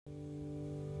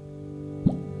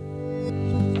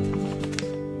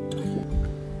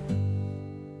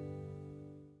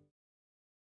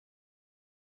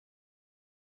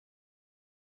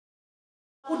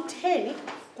kutheni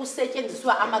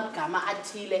kusetyenziswa amagama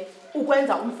athile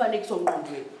ukwenza umfanekiso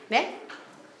ngqondweni, ne?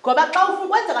 Ngoba xa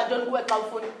ukwenza kantoni kuwe xa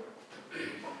ufunda?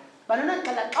 Banona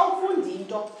xela xa ufunda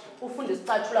into, ufunda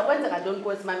isicatshula kwenza kantoni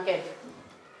kuwe simamkele?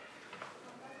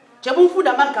 Njengoba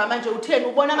ufunda amagama nje utheni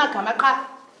ubona amagama qha?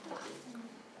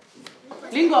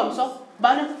 Lingomso,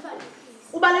 bana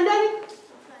ubale ntoni?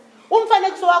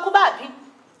 Umfanekiso wakho ubaphi?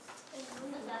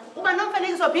 Uba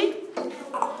nomfanekiso phi?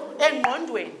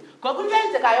 Engqondweni. Ngoba into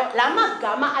eyenzekayo la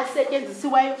magama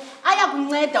asetyenzisiweyo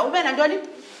ayakunceda ube nantoni?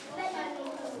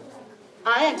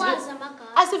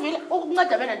 Asivile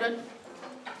ukunceda ube nantoni?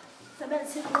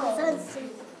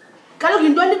 Kaloku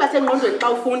yintoni basengqondweni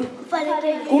xa ufunda?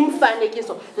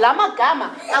 Kumfanekiso. La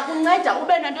magama akunceda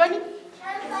ube nantoni?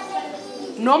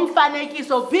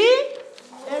 Nomfanekiso phi?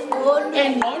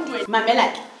 Engqondweni. Mamela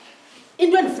ke.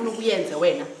 Into endifuna ukuyenze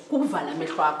wena kukuvala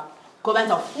amehlo akho. Ngoba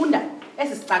ndizawufunda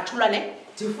esi sicatshulwa ne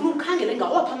ndifuna ukhangele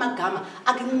ngawaphi amagama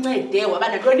akuncede waba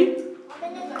nantoni?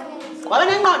 Waba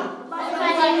nengqondo?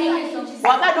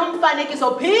 Waba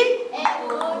nomfanekiso phi?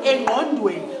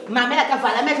 Engqondweni. Mamela ke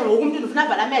vala amehlo ngoku umuntu ndifuna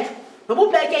vala amehlo. Noba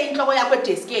ubeke intloko yakho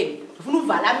edeskeni ndifuna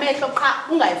uvala amehlo qha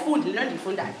ungayifundi lento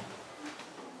ndiyifundayo.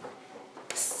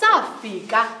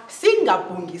 Safika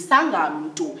singabhungisanga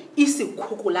mntu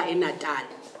isikhukula eNatal.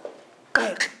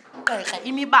 Qeqe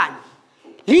imibane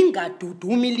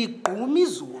lingadudumi ligquma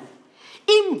izulu.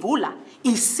 Imvula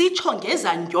isitsho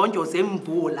ngezandyontyo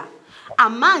zemvula.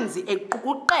 Amanzi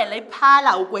equkuqela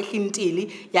iphala ukwehla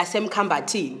intili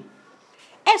yasemkhambathini.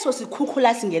 Eso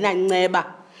sikhukhula singenanceba.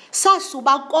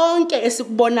 Sasuba konke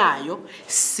esikubonayo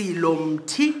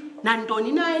silomthi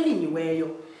nantoni na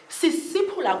elinyiweyo.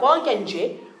 Sisiphula konke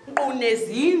nje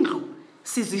kunezindlu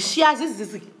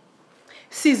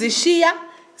sizishiya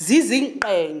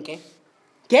zizinqenge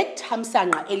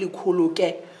ngethamsanqa elikhulu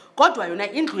ke. Kodwa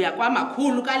yona indlu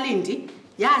yakwamakhulu kaLindi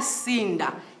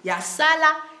yasinda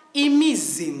yasala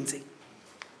imizinzi.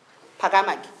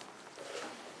 Phakama ke.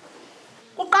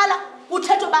 Kuqala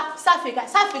uthetho ba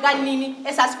safika nini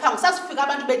esasiphango sasifika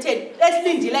abantu betheni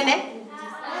esilindile ne?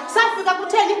 Safika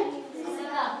kutheni?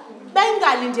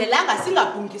 Bengalindelanga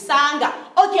singabhungisanga.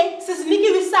 Okay,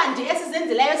 sisinikiwe isandi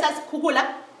esizenzileyo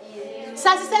sasikhukula.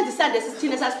 Sasisenza isandi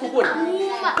esithini sasikhukula.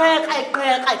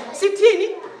 Qeqe.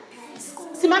 Sithini?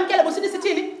 Simamkele busithi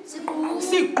sithini?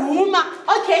 Sigquma.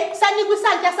 Okay, sanikwe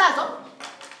isantya sazo.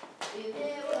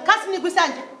 Kasinikwe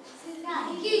isantya.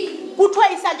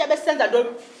 Kuthiwa isantya besisenza ntoni?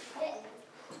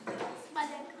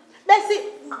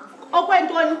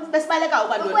 Okwentoni besibaleka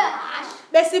okwantoni?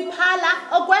 Besiphala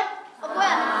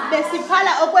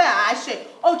besiphala okwehashe.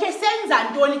 Okay, senza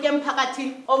ntoni ke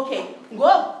emphakathini? Okay,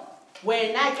 ngoku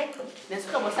wena ke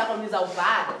nesihlobo sakho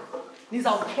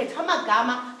nizawukhetha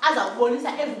amagama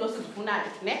azawubonisa ezinto sizifunayo,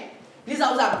 ne?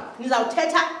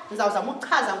 Nizawuzama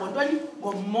ukuchaza ngontoni?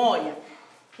 Ngomoya.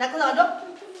 Nachaza nto?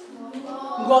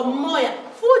 Ngomoya.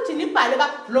 Futhi nibhale ba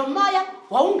lo moya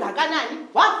wawungakanani,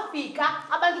 wafika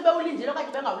abantu bewulindile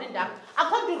okanye bengawulindanga.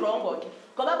 Akho nto irongo ke.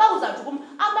 Ngoba bawuzawuthi kum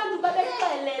abantu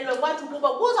babexelelwe kwathi kuba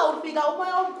kuzawufika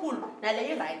umoya omkhulu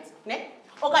nale i-right, ne?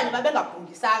 Okanye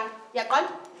babengabhungisanga. Yaqonda?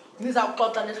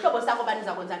 Nizawuxoxa nesihlobo sakho ba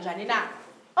nizakwenza njani na?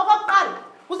 Okokuqala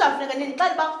kuzawufuneka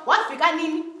nixele ba wafika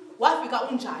nini? Wafika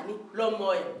unjani lo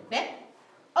moya, ne?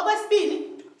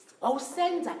 Okwesibini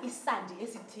wawusenza isandi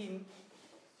esithini,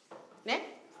 ne?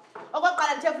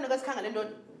 Okokuqala lithe funeka sikhangele ntoni?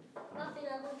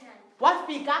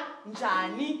 Wafika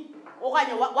njani?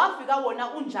 Okanye wafika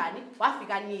wona unjani?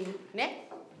 Wafika nini, ne?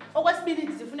 Okwesibini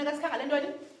ndizifuneka sikhangele ntoni?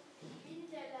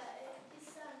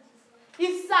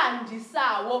 Isandi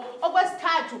sawo.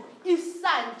 Okwesithathu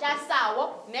isantya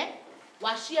sawo, ne?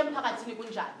 Washiya emphakathini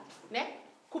kunjani, ne?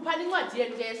 Khuphani incwadi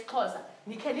yenu yesiXhosa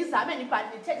nikhe nizame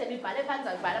nithethe nibhale phansi,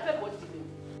 nibhale apha ebhodini.